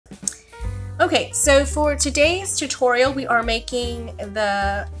Okay, so for today's tutorial, we are making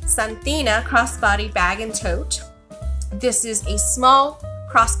the Santina crossbody bag and tote. This is a small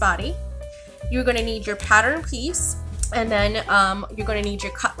crossbody. You're going to need your pattern piece, and then you're going to need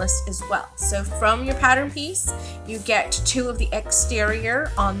your cutlass as well. So from your pattern piece, you get 2 of the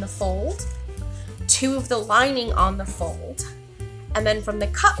exterior on the fold, 2 of the lining on the fold, and then from the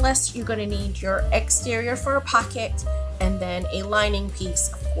cutlass, you're going to need your exterior for a pocket, and then a lining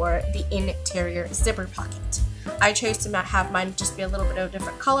piece for the interior zipper pocket. I chose to have mine just be a little bit of a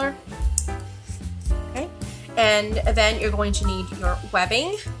different color. Okay, and then you're going to need your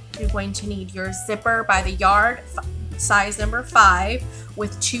webbing. You're going to need your zipper by the yard, size number 5,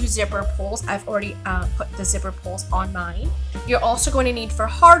 with 2 zipper pulls. I've already put the zipper pulls on mine. You're also going to need, for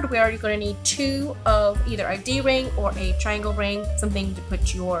hardware, you're going to need 2 of either a D-ring or a triangle ring, something to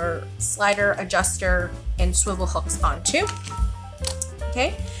put your slider, adjuster, and swivel hooks onto.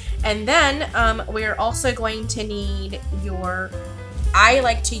 Okay, and then we're also going to need your, I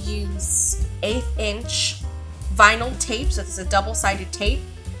like to use 1/8 inch vinyl tape, so this is a double-sided tape.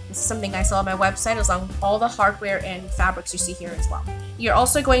 This is something I sell on my website, as long as all the hardware and fabrics you see here as well. You're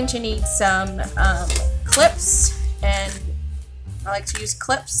also going to need some clips, and I like to use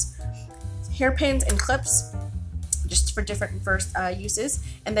clips, hairpins and clips, just for different uses.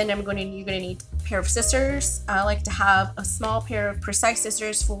 And then you're going to need a pair of scissors. I like to have a small pair of precise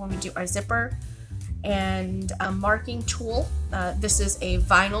scissors for when we do our zipper, and a marking tool. This is a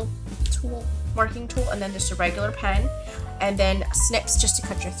vinyl tool, marking tool, and then just a regular pen, and then snips just to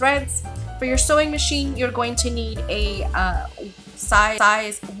cut your threads. For your sewing machine, you're going to need a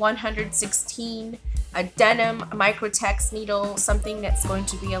size 116 a denim microtex needle, something that's going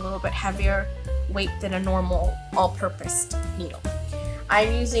to be a little bit heavier weight than a normal all-purpose needle.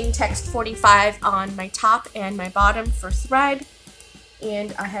 I'm using text 45 on my top and my bottom for thread,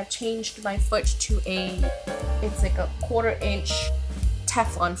 and I have changed my foot to it's like a 1/4 inch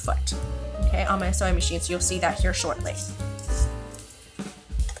Teflon foot, okay, on my sewing machine, so you'll see that here shortly.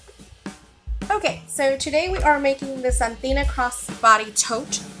 Okay, so today we are making the Santina crossbody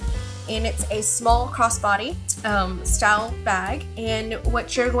tote, and it's a small crossbody style bag, and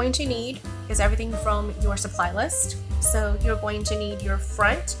what you're going to need is everything from your supply list. So you're going to need your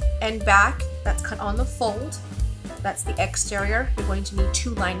front and back, that's cut on the fold, that's the exterior. You're going to need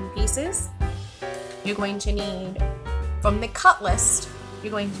 2 lining pieces. You're going to need, from the cut list,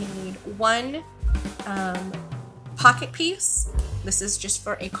 you're going to need 1 pocket piece. This is just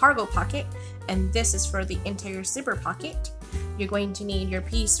for a cargo pocket, and this is for the interior zipper pocket. You're going to need your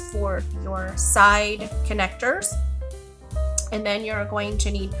piece for your side connectors, and then you're going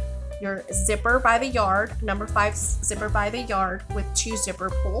to need your zipper by the yard, number 5 zipper by the yard with 2 zipper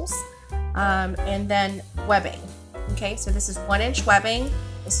pulls, and then webbing. Okay, so this is 1 inch webbing,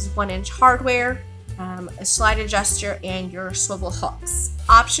 this is 1 inch hardware, a slide adjuster, and your swivel hooks.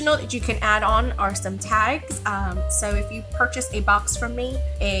 Optional that you can add on are some tags. So if you purchase a box from me,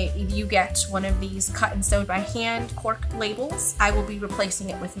 you get one of these cut and sewed by hand cork labels. I will be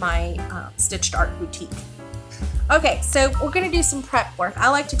replacing it with my Stitched Art Boutique. Okay, so we're going to do some prep work. I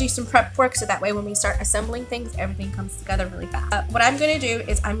like to do some prep work so that way when we start assembling things, everything comes together really fast. What I'm going to do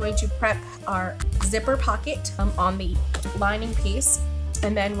is I'm going to prep our zipper pocket on the lining piece,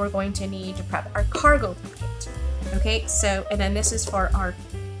 and then we're going to need to prep our cargo pocket. Okay, so, and then this is for our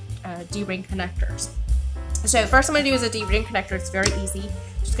D-ring connectors. So first I'm going to do is a D-ring connector. It's very easy.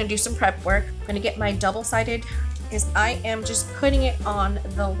 Just going to do some prep work. I'm going to get my double-sided, I am just putting it on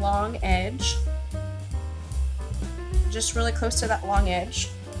the long edge, just really close to that long edge.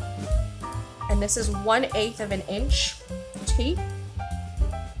 And this is 1/8 of an inch tape,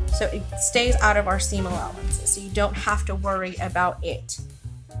 so it stays out of our seam allowances, so you don't have to worry about it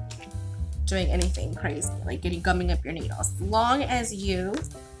doing anything crazy, like gumming up your needle. As long as you,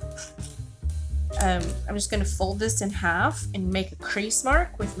 I'm just going to fold this in half and make a crease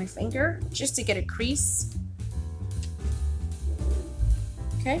mark with my finger, just to get a crease.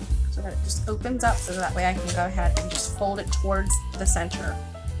 Okay, so that it just opens up, so that way I can go ahead and just fold it towards the center.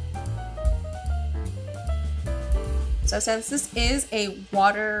 So since this is a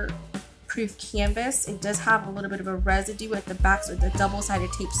waterproof canvas, it does have a little bit of a residue at the back, so the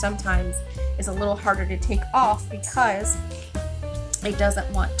double-sided tape sometimes is a little harder to take off because it doesn't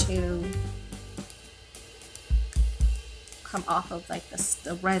want to come off of like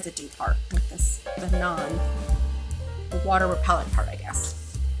the residue part, like the water repellent part, I guess.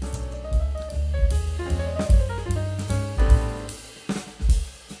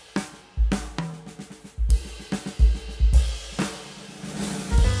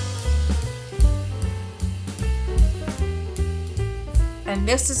 And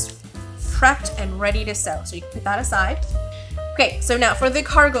this is prepped and ready to sew. So you can put that aside. Okay, so now for the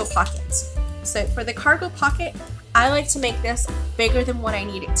cargo pockets. So for the cargo pocket, I like to make this bigger than what I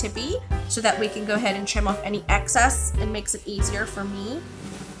need it to be so that we can go ahead and trim off any excess. It makes it easier for me.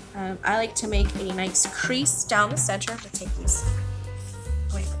 I like to make a nice crease down the center. I'm gonna take these,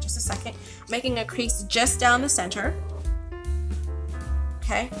 wait for just a second. I'm making a crease just down the center.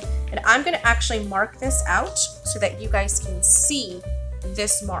 Okay, and I'm gonna actually mark this out so that you guys can see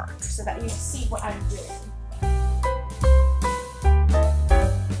this mark, so that you see what I'm doing.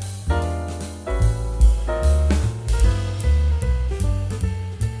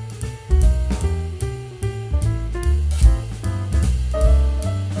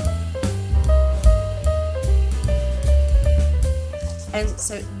 And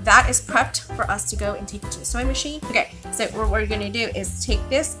so that is prepped for us to go and take it to the sewing machine. Okay, so what we're gonna do is take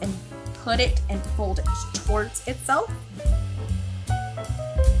this and put it and fold it towards itself.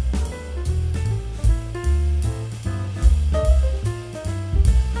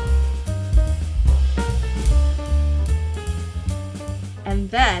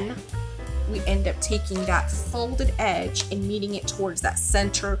 And then we end up taking that folded edge and meeting it towards that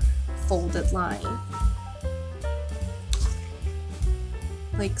center folded line.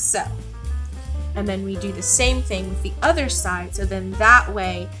 Like so. And then we do the same thing with the other side, so then that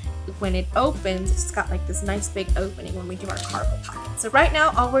way when it opens, it's got like this nice big opening when we do our cargo pocket. So right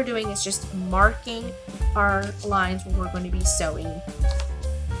now all we're doing is just marking our lines where we're going to be sewing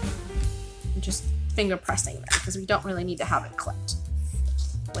and just finger pressing them because we don't really need to have it clipped.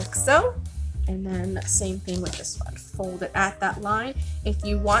 Like so. And then same thing with this one, fold it at that line. If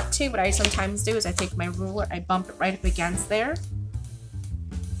you want to, what I sometimes do is I take my ruler, I bump it right up against there.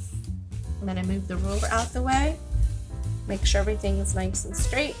 And then I move the ruler out the way, make sure everything is nice and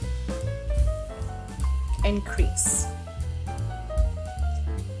straight, and crease. And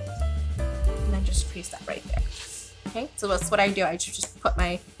then just crease that right there. Okay, so that's what I do. I just put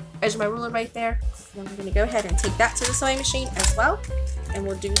my edge of my ruler right there. And I'm gonna go ahead and take that to the sewing machine as well, and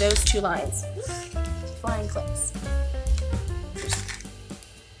we'll do those two lines. Flying clips.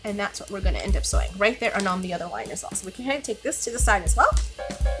 And that's what we're gonna end up sewing right there and on the other line as well. So we can go ahead and take this to the side as well.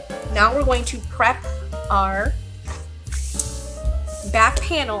 Now we're going to prep our back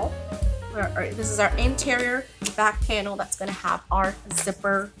panel. This is our interior back panel that's going to have our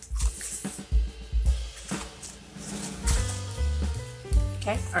zipper.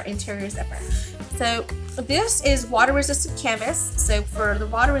 Okay, our interior zipper. So this is water resistant canvas. So for the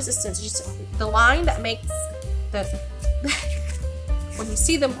water resistance, just the line that makes the when you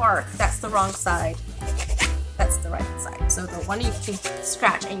see the mark, that's the wrong side. That's the right side. So the one you can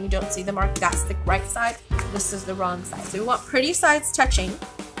scratch and you don't see the mark, that's the right side. This is the wrong side. So we want pretty sides touching.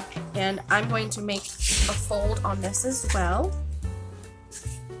 And I'm going to make a fold on this as well.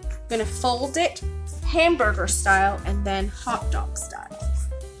 I'm going to fold it hamburger style and then hot dog style.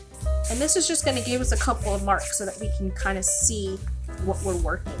 And this is just going to give us a couple of marks so that we can kind of see what we're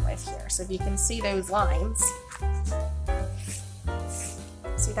working with here. So if you can see those lines.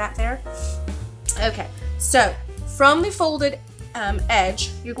 See that there? Okay. So from the folded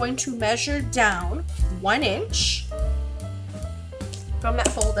edge, you're going to measure down 1 inch from that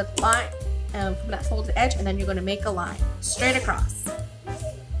folded line, from that folded edge, and then you're going to make a line straight across.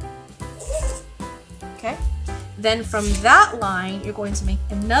 Okay. Then from that line, you're going to make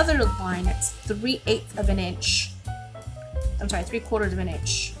another line that's 3/8 of an inch. I'm sorry, 3/4 of an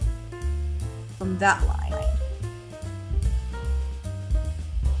inch from that line.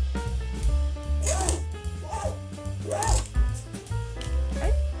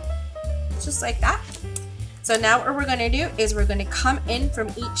 Just like that. So now what we're going to do is we're going to come in from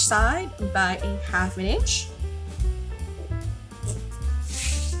each side by a 1/2 inch.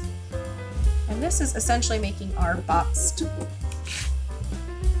 And this is essentially making our box.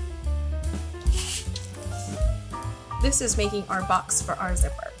 This is making our box for our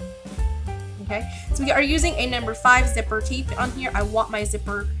zipper. Okay, so we are using a number 5 zipper tape on here. I want my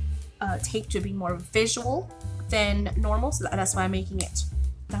zipper tape to be more visual than normal, so that's why I'm making it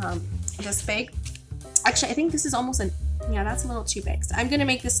this big. Actually, I think this is almost yeah, that's a little too big. So I'm gonna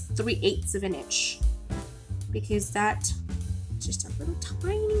make this 3/8 of an inch because that's just a little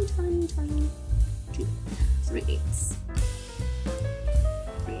tiny, tiny, tiny, 3/8.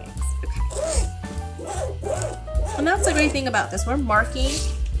 3/8, okay. And that's the great thing about this. We're marking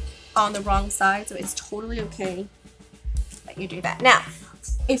on the wrong side, so it's totally okay that you do that. Now,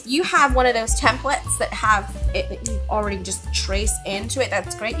 if you have one of those templates that have it that you already just trace into it,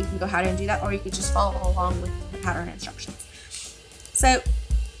 that's great. You can go ahead and do that, or you could just follow along with the pattern instructions. So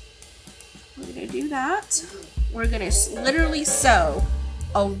we're gonna do that. We're gonna literally sew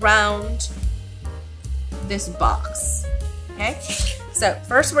around this box. Okay, so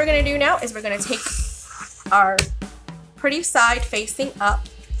first we're gonna do now is we're gonna take our pretty side facing up.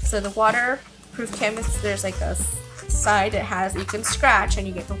 So the waterproof canvas, there's like a side that has, you can scratch and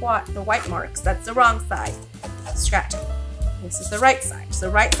you get the white marks. That's the wrong side. Scratch it. This is the right side. So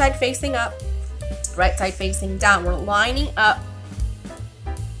right side facing up, right side facing down. We're lining up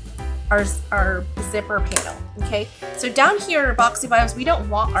our zipper panel. Okay, so down here in Boxy Vibes, we don't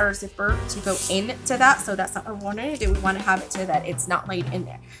want our zipper to go into that, so that's not what we want to do. We want to have it so that it's not laid in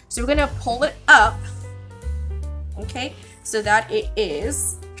there. So we're gonna pull it up, okay, so that it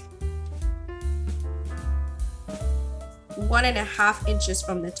is 1.5 inches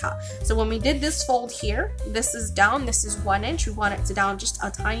from the top. So when we did this fold here, this is down, this is 1 inch. We want it to down just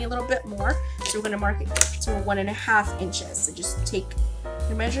a tiny little bit more. So we're gonna mark it to 1.5 inches. So just take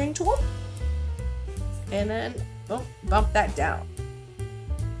your measuring tool and then bump that down.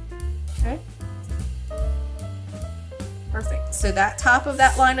 Okay. Perfect. So that top of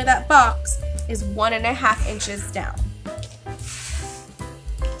that line of that box is 1.5 inches down.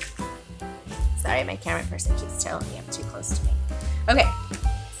 Sorry, my camera person keeps telling me I'm too close to me. Okay.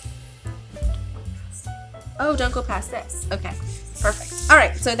 Oh, don't go past this. Okay, perfect. All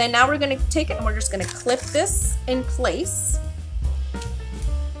right, so then now we're gonna take it and we're just gonna clip this in place.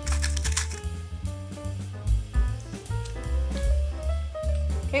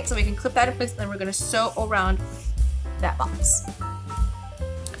 Okay, so we can clip that in place and then we're gonna sew around that box.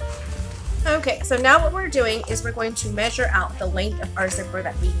 Okay, so now what we're doing is we're going to measure out the length of our zipper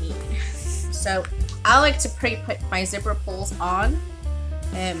that we need. So I like to put my zipper pulls on,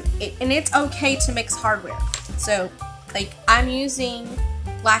 and it's okay to mix hardware. So like I'm using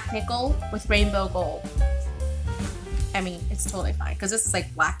black nickel with rainbow gold. I mean, it's totally fine because this is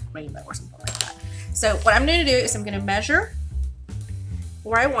like black rainbow or something like that. So what I'm gonna do is I'm gonna measure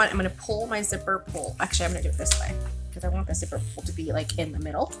where I want. I'm gonna pull my zipper pull. Actually, I'm gonna do it this way because I want the zipper pull to be like in the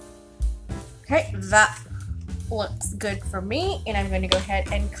middle. Okay, that looks good for me, and I'm going to go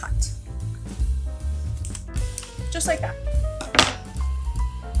ahead and cut. Just like that.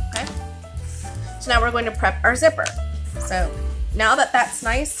 Okay. So now we're going to prep our zipper. So now that that's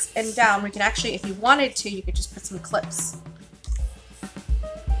nice and down, we can actually, if you wanted to, you could just put some clips.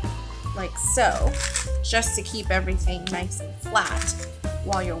 Like so, just to keep everything nice and flat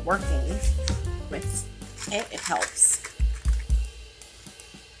while you're working with it. It helps.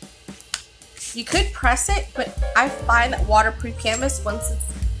 You could press it, but I find that waterproof canvas, once it's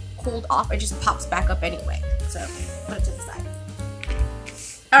cooled off, it just pops back up anyway. So put it to the side.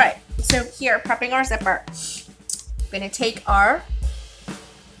 All right, so here, prepping our zipper. I'm gonna take our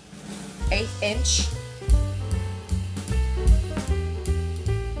 1/8 inch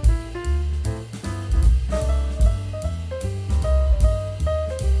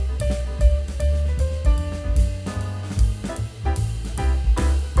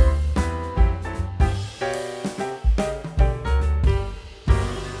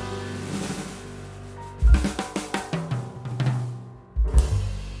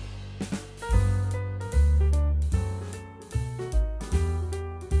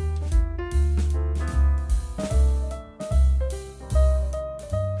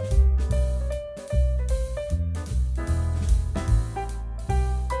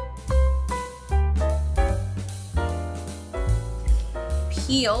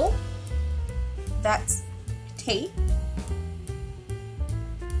peel that tape,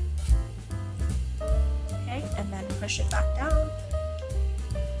 okay, and then push it back down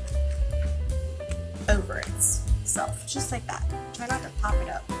over itself, just like that. Try not to pop it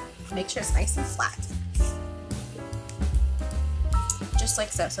up. Make sure it's nice and flat, just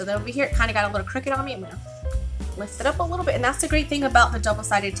like so. So then over here, it kind of got a little crooked on me. I'm gonna lift it up a little bit, and that's the great thing about the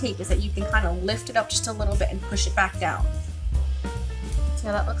double-sided tape is that you can kind of lift it up just a little bit and push it back down. See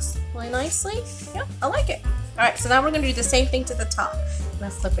how that looks really nicely? Yeah, I like it. All right, so now we're gonna do the same thing to the top. I'm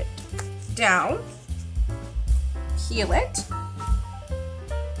gonna flip it down, peel it,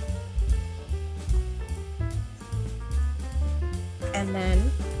 and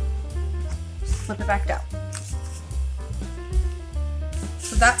then flip it back down.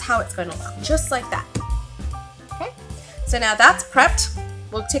 So that's how it's gonna look, just like that. Okay, so now that's prepped.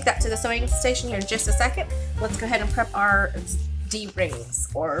 We'll take that to the sewing station here in just a second. Let's go ahead and prep our D-rings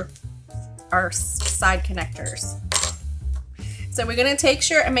or our side connectors. So we're gonna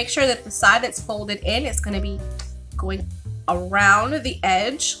make sure that the side that's folded in is gonna be going around the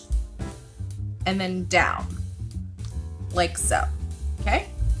edge and then down, like so, okay?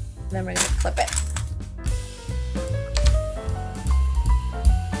 And then we're gonna clip it.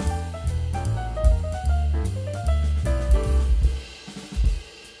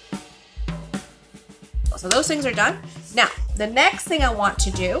 So those things are done. Now, the next thing I want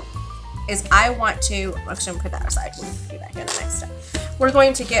to do is I'm actually going to put that aside. We'll do that here in the next step. We're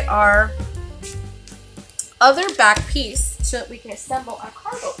going to get our other back piece so that we can assemble our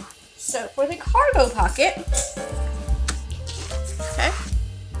cargo pocket. So for the cargo pocket, okay,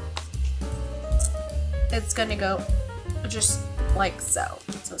 it's going to go just like so.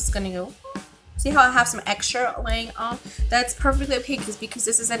 So it's going to go, see how I have some extra laying on? That's perfectly okay because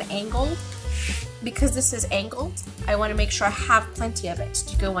this is an angled. Because this is angled, I want to make sure I have plenty of it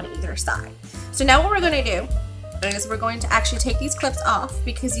to go on either side. So now what we're going to do is we're going to actually take these clips off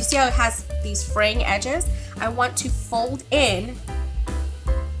because you see how it has these fraying edges? I want to fold in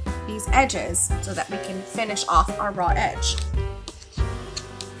these edges so that we can finish off our raw edge.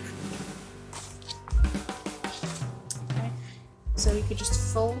 Okay. So we could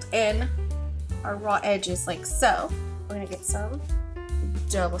just fold in our raw edges like so. We're going to get some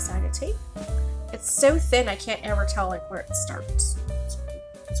double-sided tape. It's so thin I can't ever tell like where it starts.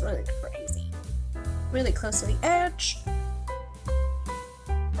 It's really crazy. Really close to the edge.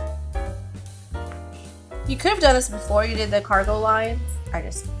 You could have done this before you did the cargo lines. I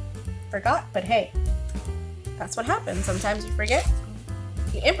just forgot, but hey, that's what happens. Sometimes you forget.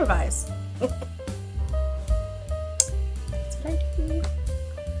 You improvise. That's what I do.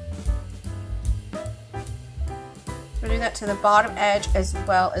 We're doing that to the bottom edge as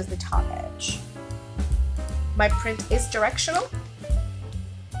well as the top edge. My print is directional,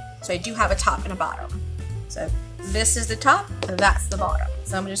 so I do have a top and a bottom. So this is the top, and that's the bottom.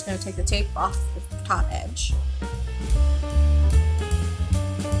 So I'm just going to take the tape off the top edge.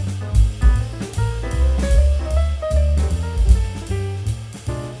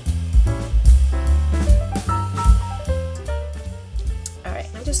 Alright,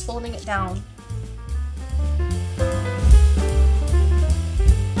 I'm just folding it down.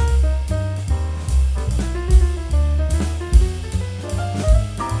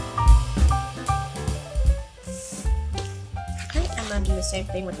 Do the same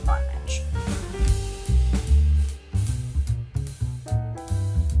thing with the bottom edge.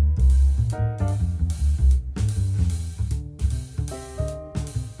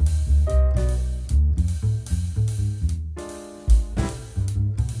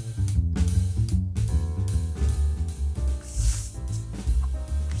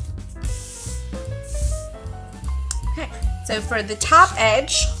 Okay, so for the top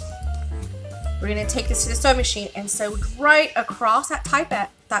edge, we're going to take this to the sewing machine and sew right across that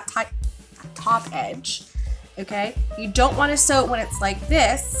top edge, okay? You don't want to sew it when it's like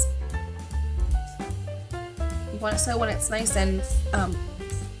this. You want to sew when it's nice and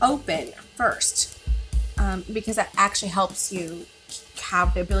open first, because that actually helps you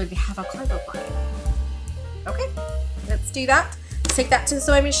have the ability to have a cargo pocket. Okay, let's do that. Let's take that to the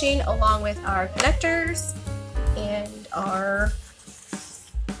sewing machine along with our connectors and our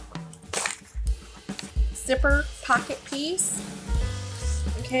zipper pocket piece.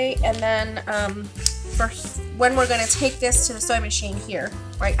 Okay, and then for when we're going to take this to the sewing machine here,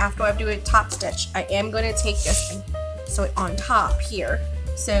 right after I do a top stitch, I am going to take this and sew it on top here.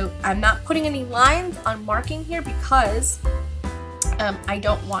 So I'm not putting any lines on marking here because I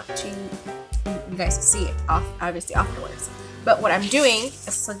don't want to, you guys to see it off, obviously afterwards. But what I'm doing,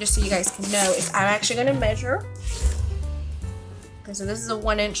 so just so you guys can know, is I'm actually going to measure. Okay, so this is a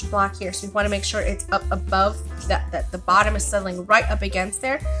 1-inch block here, so we want to make sure it's up above that the bottom is settling right up against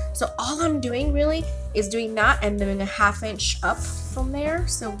there. So all I'm doing really is doing that and then a 1/2 inch up from there.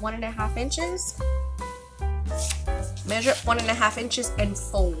 So 1.5 inches. Measure 1.5 inches and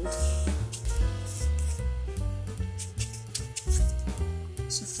fold.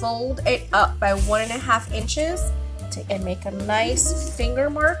 So fold it up by 1.5 inches and make a nice finger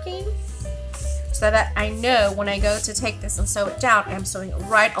marking, so that I know when I go to take this and sew it down, I'm sewing it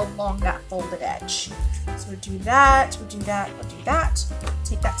right along that folded edge. So we'll do that, we'll do that, we'll do that.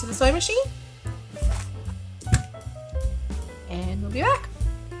 Take that to the sewing machine. And we'll be back.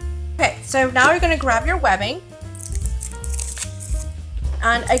 Okay, so now you're gonna grab your webbing.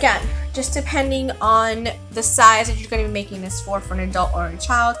 And again, just depending on the size that you're gonna be making this for an adult or a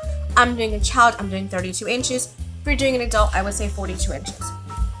child. I'm doing a child, I'm doing 32 inches. If you're doing an adult, I would say 42 inches.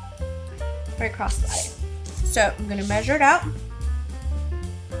 Right across the body. So I'm going to measure it out.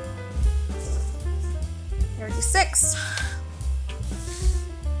 36.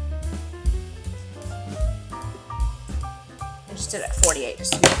 I just did it at 48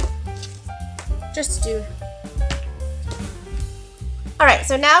 just to do. Alright,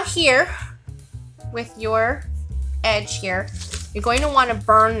 so now here with your edge here, you're going to want to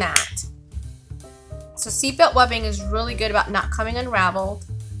burn that. So seatbelt webbing is really good about not coming unraveled.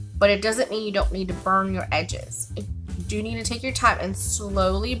 but it doesn't mean you don't need to burn your edges. You do need to take your time and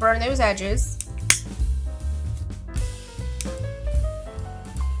slowly burn those edges.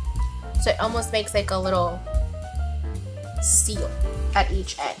 So it almost makes like a little seal at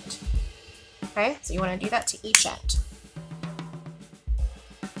each end. Okay, so you want to do that to each end.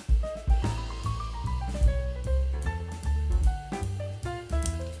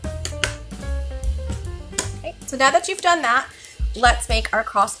 Okay, so now that you've done that, let's make our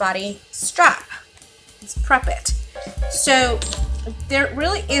crossbody strap. Let's prep it. So there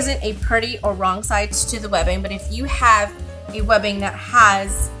really isn't a pretty or wrong side to the webbing, but if you have a webbing that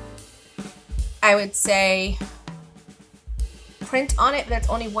has, I would say, print on it, that's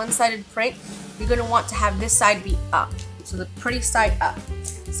only one-sided print, you're going to want to have this side be up. So the pretty side up.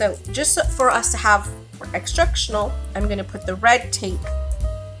 So just for us to have for instructional, I'm going to put the red tape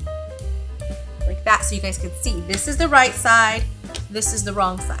like that so you guys can see. This is the right side, this is the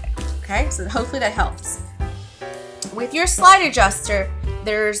wrong side. Okay, so hopefully that helps. With your slide adjuster,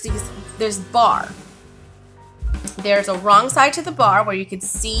 there's bar. There's a wrong side to the bar where you can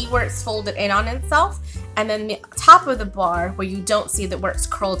see where it's folded in on itself, and then the top of the bar where you don't see that where it's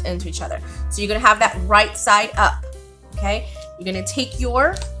curled into each other. So you're gonna have that right side up, okay? You're gonna take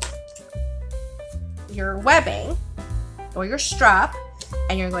your webbing or your strap,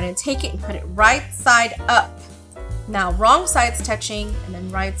 and you're going to take it and put it right side up. Now wrong side's touching, and then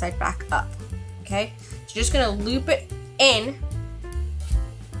right side back up, okay? So you're just gonna loop it in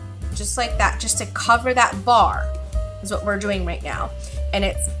just like that, just to cover that bar is what we're doing right now. And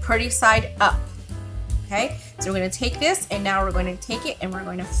it's pretty side up, okay? So we're gonna take this, and now we're going to take it and we're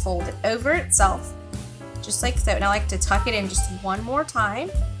going to fold it over itself, just like so. And I like to tuck it in just one more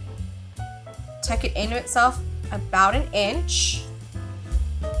time. Tuck it into itself about 1 inch.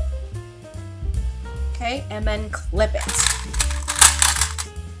 Okay, and then clip it.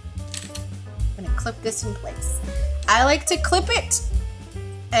 I'm gonna clip this in place. I like to clip it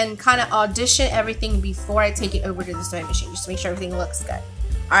and kind of audition everything before I take it over to the sewing machine, just to make sure everything looks good.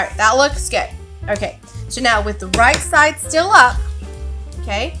 All right, that looks good. Okay, so now with the right side still up,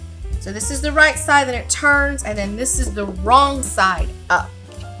 okay, so this is the right side, then it turns, and then this is the wrong side up.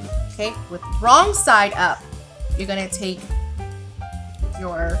 Okay, with wrong side up, you're gonna take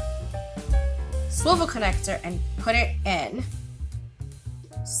your swivel connector and put it in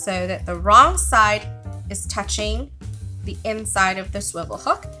so that the wrong side is touching the inside of the swivel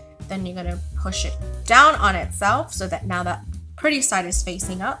hook. Then you're gonna push it down on itself so that now that pretty side is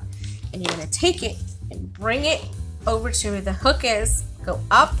facing up, and you're gonna take it and bring it over to where the hook is, go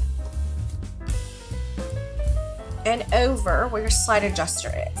up and over where your slide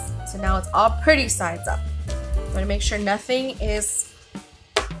adjuster is. So now it's all pretty sides up. I'm gonna make sure nothing is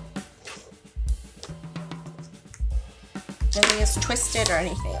twisted or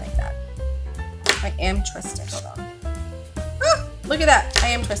anything like that. I am twisted, hold on. Ah, look at that, I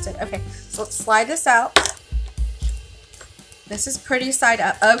am twisted. Okay, so let's slide this out. This is pretty side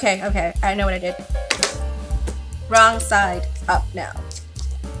up. Okay, okay, I know what I did. Wrong side up now.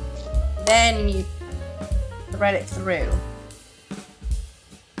 Then you thread it through.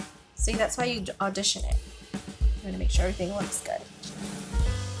 See, that's why you audition it. I'm gonna make sure everything looks good.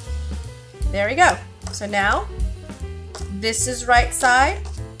 There we go. So now, this is right side.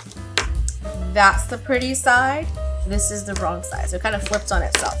 That's the pretty side. This is the wrong side. So it kind of flips on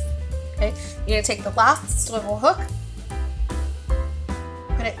itself. Okay, you're gonna take the last swivel hook,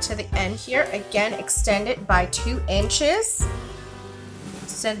 put it to the end here. Again, extend it by 2 inches.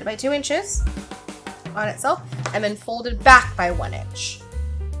 Extend it by 2 inches on itself, and then fold it back by 1 inch.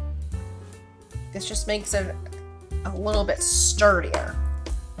 This just makes it a little bit sturdier.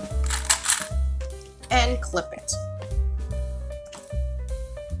 And clip it.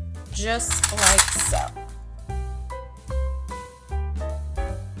 Just like so.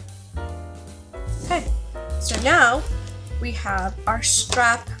 Okay, so now we have our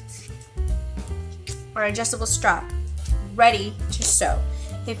strap, our adjustable strap, ready to sew.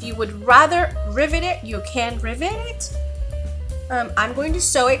 If you would rather rivet it, you can rivet it. I'm going to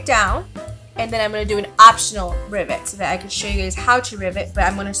sew it down, and then I'm going to do an optional rivet so that I can show you guys how to rivet, but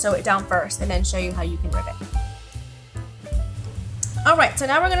I'm going to sew it down first and then show you how you can rivet. Alright, so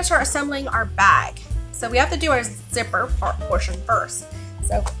now we're going to start assembling our bag. So we have to do our zipper portion first.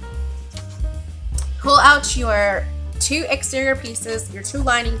 So pull out your 2 exterior pieces, your 2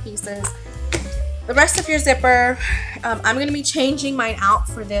 lining pieces, the rest of your zipper. I'm going to be changing mine out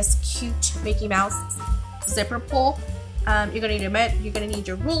for this cute Mickey Mouse zipper pull. You're going to need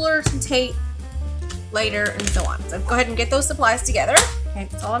your ruler, some tape, later, and so on. So go ahead and get those supplies together. Okay,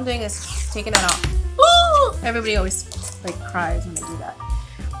 so all I'm doing is taking that off. Ooh! Everybody always like cries when they do that.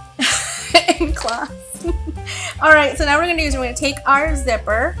 class. All right, so now we're gonna take our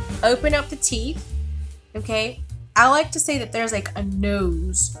zipper, open up the teeth, okay? I like to say that there's like a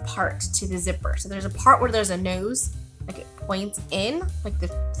nose part to the zipper. So there's a part where there's a nose, like it points in, like the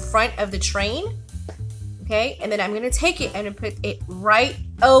front of the train, okay? And then I'm gonna take it and put it right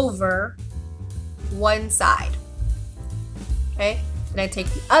over one side, okay? Then I take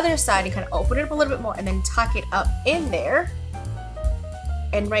the other side and kind of open it up a little bit more and then tuck it up in there.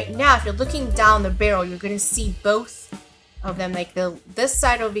 And right now, if you're looking down the barrel, you're gonna see both of them. Like this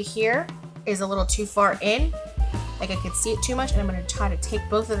side over here is a little too far in. Like I could see it too much, and I'm gonna try to take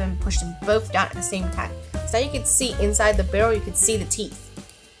both of them and push them both down at the same time. So now you can see inside the barrel, you can see the teeth.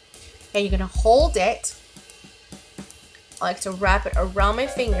 Okay, you're gonna hold it. I like to wrap it around my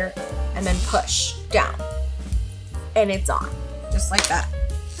finger and then push down. And it's on, just like that.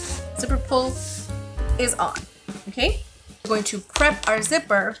 Zipper pull is on, okay? We're going to prep our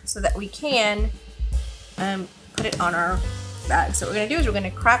zipper so that we can put it on our bag. So what we're gonna do is we're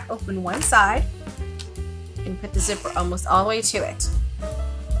gonna crack open one side and put the zipper almost all the way to it,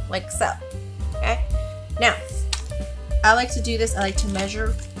 like so, okay? Now, I like to do this, I like to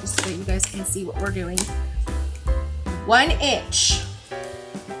measure, just so you guys can see what we're doing. 1 inch.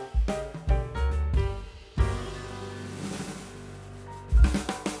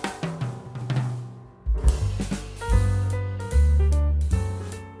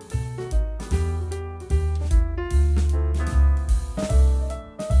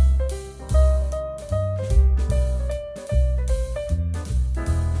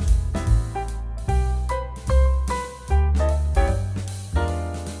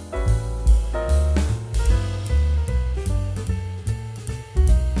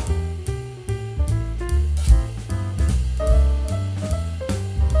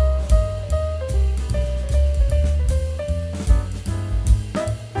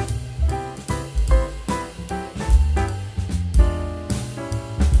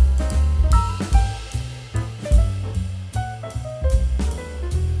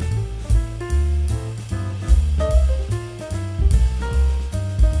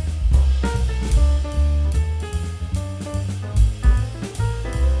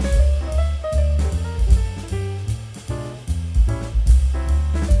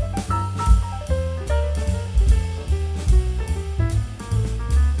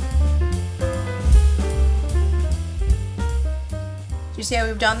 You see how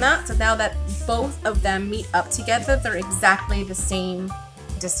we've done that? So now that both of them meet up together, they're exactly the same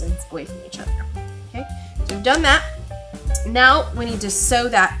distance away from each other. Okay, so we've done that. Now we need to sew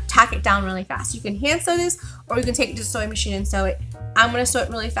that, tack it down really fast. You can hand sew this, or you can take it to the sewing machine and sew it. I'm gonna sew it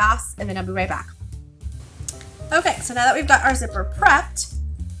really fast, and then I'll be right back. Okay, so now that we've got our zipper prepped,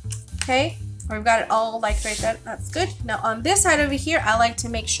 okay, or we've got it all like right there, that's good. Now on this side over here, I like to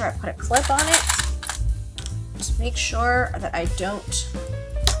make sure I put a clip on it. Just make sure that I don't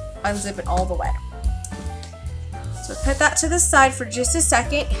unzip it all the way. So put that to the side for just a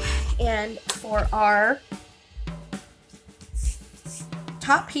second, and for our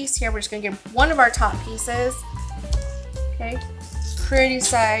top piece here, we're just gonna get one of our top pieces. Okay, pretty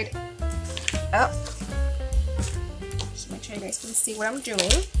side up. Just make sure you guys can see what I'm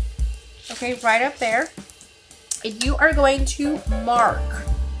doing. Okay, right up there. And you are going to mark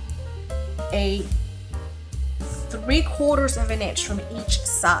a 3/4 of an inch from each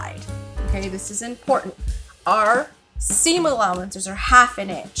side. Okay, this is important. Our seam allowances are 1/2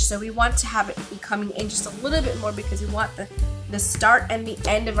 inch, so we want to have it be coming in just a little bit more because we want the start and the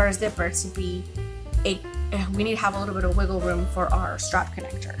end of our zipper to be we need to have a little bit of wiggle room for our strap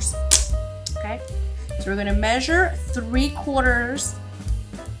connectors. Okay, so we're going to measure 3/4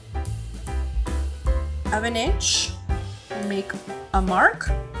 of an inch and make a mark.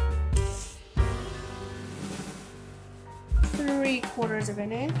 3/4 of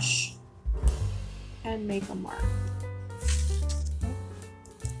an inch and make a mark.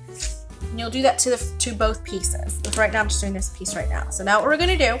 And you'll do that to both pieces. But right now I'm just doing this piece right now. So now what we're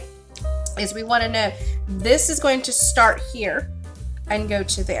gonna do is we wanna know this is going to start here and go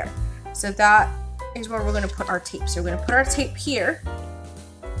to there. So that is where we're gonna put our tape. So we're gonna put our tape here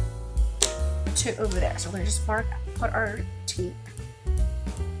to over there. So we're gonna just put our tape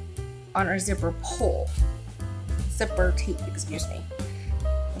on our zipper pull. Zipper tape, excuse me.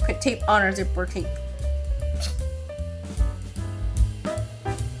 We'll put tape on our zipper tape.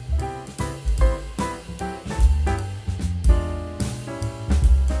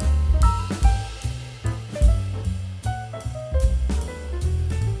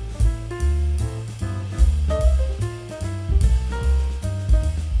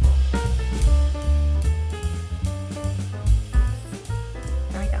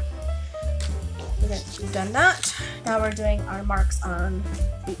 we've done that. Now we're doing our marks on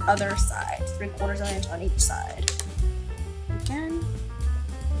the other side, 3/4 inch on each side. Again.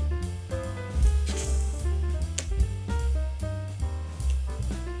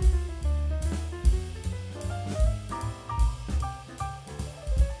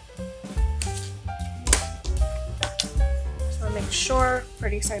 So make sure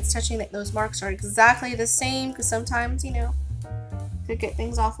pretty sides touching, that those marks are exactly the same, because sometimes, you know, could get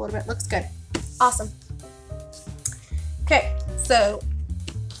things off a little bit. Looks good. Awesome. Okay, so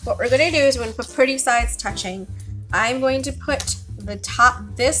what we're going to do is we're going to put pretty sides touching. I'm going to put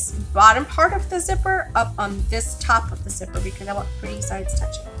this bottom part of the zipper up on this top of the zipper because I want pretty sides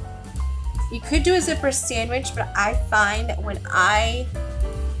touching. You could do a zipper sandwich, but I find that when I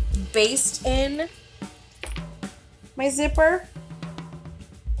baste in my zipper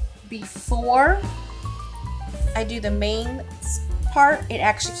before I do the main part, it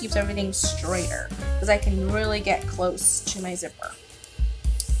actually keeps everything straighter because I can really get close to my zipper.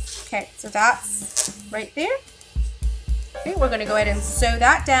 Okay, so that's right there. Okay, we're gonna go ahead and sew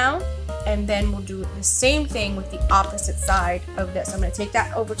that down, and then we'll do the same thing with the opposite side of this. I'm gonna take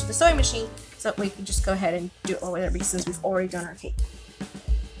that over to the sewing machine so that we can just go ahead and do it all the way since we've already done our cape.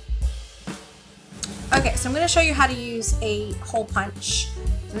 Okay, so I'm gonna show you how to use a hole punch.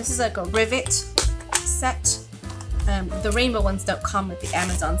 So this is like a rivet set. The rainbow ones don't come with the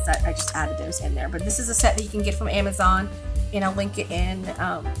Amazon set. I just added those in there. But this is a set that you can get from Amazon, and I'll link it in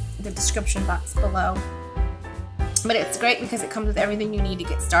the description box below. But it's great because it comes with everything you need to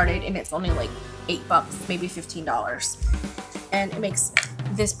get started, and it's only like $8, maybe $15. And it makes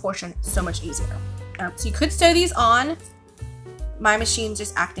this portion so much easier. So you could sew these on. My machine's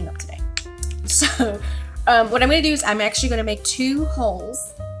just acting up today. So what I'm going to do is I'm actually going to make 2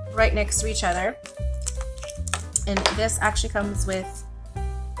 holes right next to each other. And this actually comes with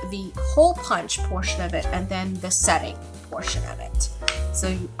the hole punch portion of it and then the setting portion of it. So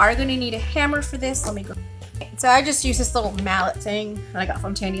you are going to need a hammer for this. Let me go. So I just use this little mallet thing that I got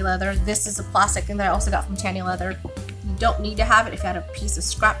from Tandy Leather. This is a plastic thing that I also got from Tandy Leather. You don't need to have it. If you had a piece of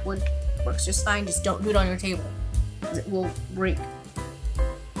scrap wood, it works just fine. Just don't do it on your table, because it will break.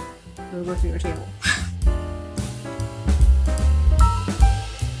 It will go through your table.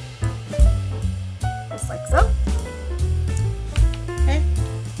 Just like so. Okay.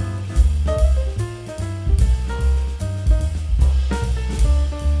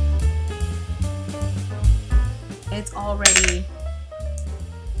 It's already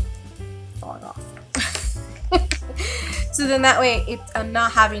falling off. So then that way I'm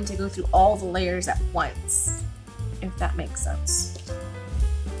not having to go through all the layers at once, if that makes sense.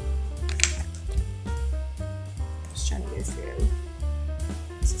 Okay. Just trying to go through.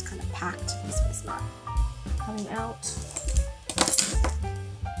 This is kind of packed, so it's not coming out.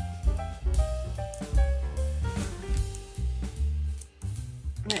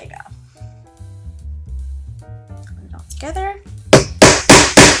 There you go. Put it all together.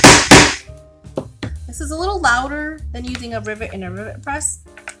 This is a little louder than using a rivet in a rivet press,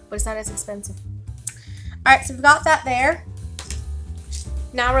 but it's not as expensive. Alright, so we've got that there.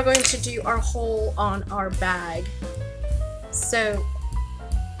 Now we're going to do our hole on our bag. So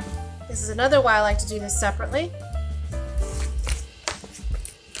this is another why I like to do this separately.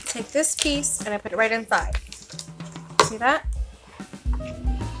 Take this piece and I put it right inside. See that?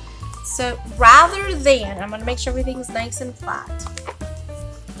 So rather than, I'm going to make sure everything's nice and flat.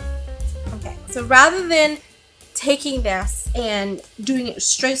 Okay, so rather than taking this and doing it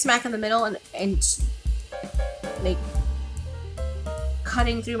straight smack in the middle and like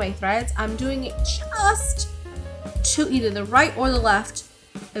cutting through my threads, I'm doing it just to either the right or the left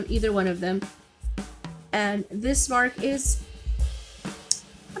of either one of them. And this mark is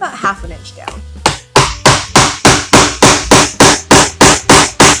about 1/2 inch down.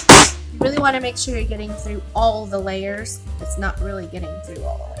 You really want to make sure you're getting through all the layers. It's not really getting through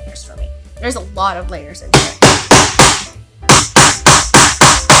all the layers for me. There's a lot of layers in here.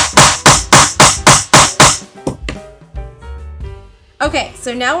 Okay,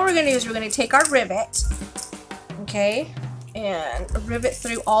 so now what we're going to do is we're going to take our rivet, okay, and rivet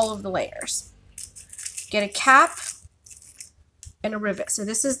through all of the layers. Get a cap and a rivet. So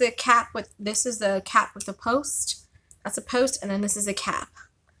this is the cap with the post. That's a post, and then this is a cap.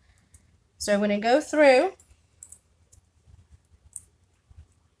 So I'm going to go through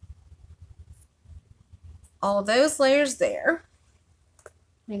all of those layers there.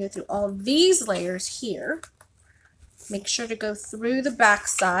 I'm going to go through all of these layers here. Make sure to go through the back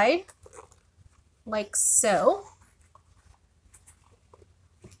side, like so.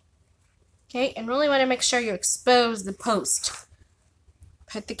 Okay, and really want to make sure you expose the post.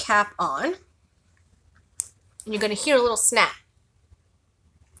 Put the cap on. And you're going to hear a little snap.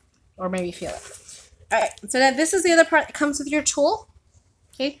 Or maybe feel it. Alright, so now this is the other part that comes with your tool.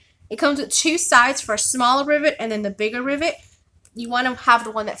 Okay, it comes with two sides for a smaller rivet and then the bigger rivet. You want to have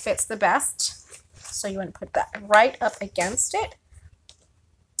the one that fits the best. So you want to put that right up against it.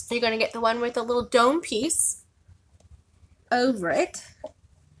 You're going to get the one with a little dome piece over it.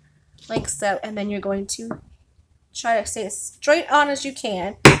 Like so. And then you're going to try to stay as straight on as you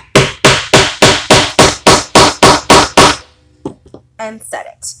can. And set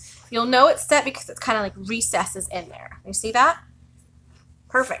it. You'll know it's set because it's kind of like recesses in there. You see that?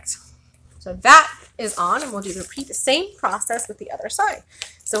 Perfect. So that is on, and we'll repeat the same process with the other side.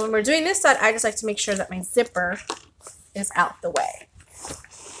 So when we're doing this side, I just like to make sure that my zipper is out the way.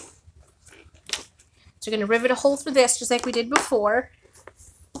 So you're going to rivet a hole through this just like we did before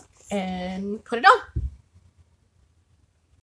and put it on.